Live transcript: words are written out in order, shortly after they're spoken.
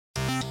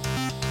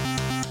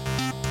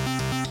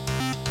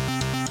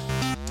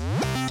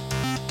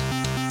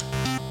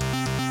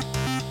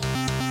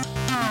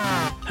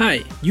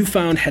Hi, you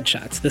found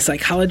Headshots, the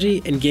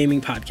psychology and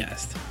gaming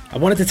podcast. I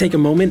wanted to take a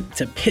moment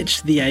to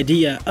pitch the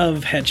idea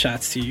of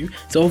Headshots to you,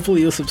 so hopefully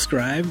you'll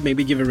subscribe,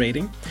 maybe give a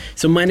rating.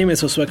 So my name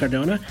is Josue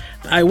Cardona.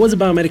 I was a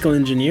biomedical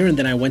engineer, and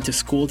then I went to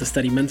school to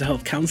study mental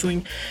health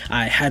counseling.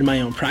 I had my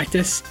own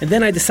practice, and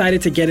then I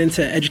decided to get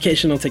into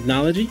educational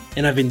technology,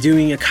 and I've been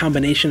doing a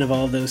combination of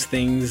all those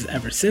things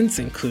ever since,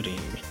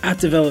 including app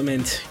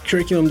development,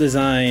 curriculum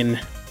design,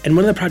 and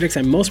one of the projects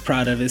I'm most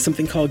proud of is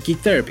something called Geek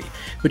Therapy,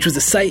 which was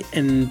a site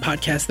and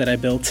podcast that I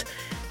built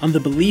on the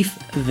belief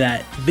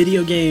that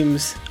video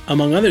games,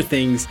 among other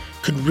things,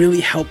 could really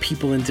help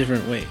people in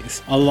different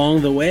ways.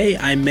 Along the way,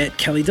 I met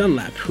Kelly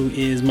Dunlap, who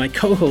is my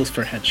co-host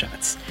for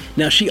Headshots.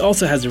 Now, she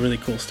also has a really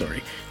cool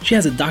story. She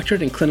has a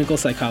doctorate in clinical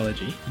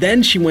psychology.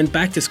 Then she went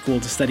back to school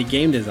to study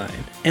game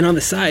design. And on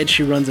the side,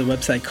 she runs a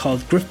website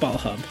called Griffball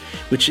Hub,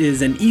 which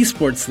is an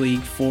esports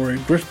league for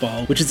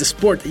Griffball, which is a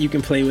sport that you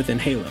can play with in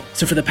Halo.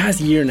 So for the past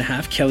year and a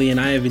half, Kelly and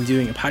I have been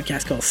doing a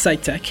podcast called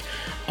PsychTech,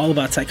 all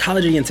about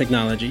psychology and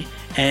technology.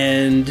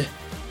 And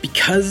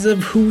because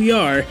of who we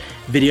are,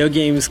 video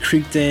games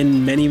creeped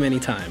in many, many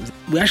times.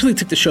 We actually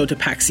took the show to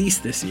PAX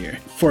East this year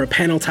for a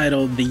panel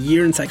titled The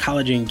Year in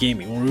Psychology and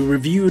Gaming, where we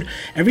reviewed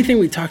everything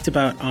we talked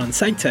about on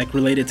PsychTech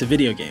related to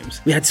video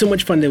games. We had so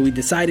much fun that we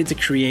decided to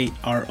create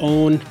our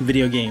own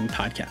video game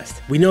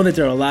podcast. We know that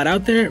there are a lot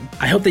out there.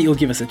 I hope that you'll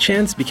give us a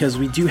chance because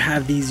we do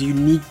have these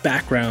unique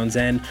backgrounds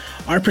and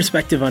our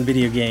perspective on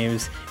video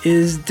games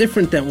is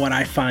different than what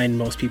I find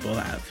most people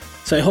have.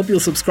 So I hope you'll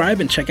subscribe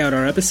and check out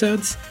our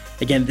episodes.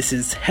 Again, this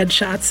is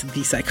Headshots,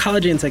 the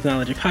psychology and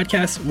technology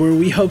podcast, where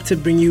we hope to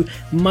bring you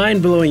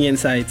mind-blowing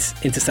insights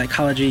into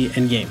psychology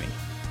and gaming.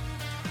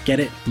 Get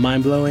it?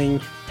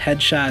 Mind-blowing,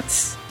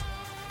 headshots.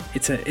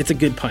 It's a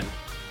good pun.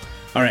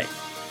 All right.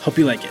 Hope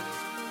you like it.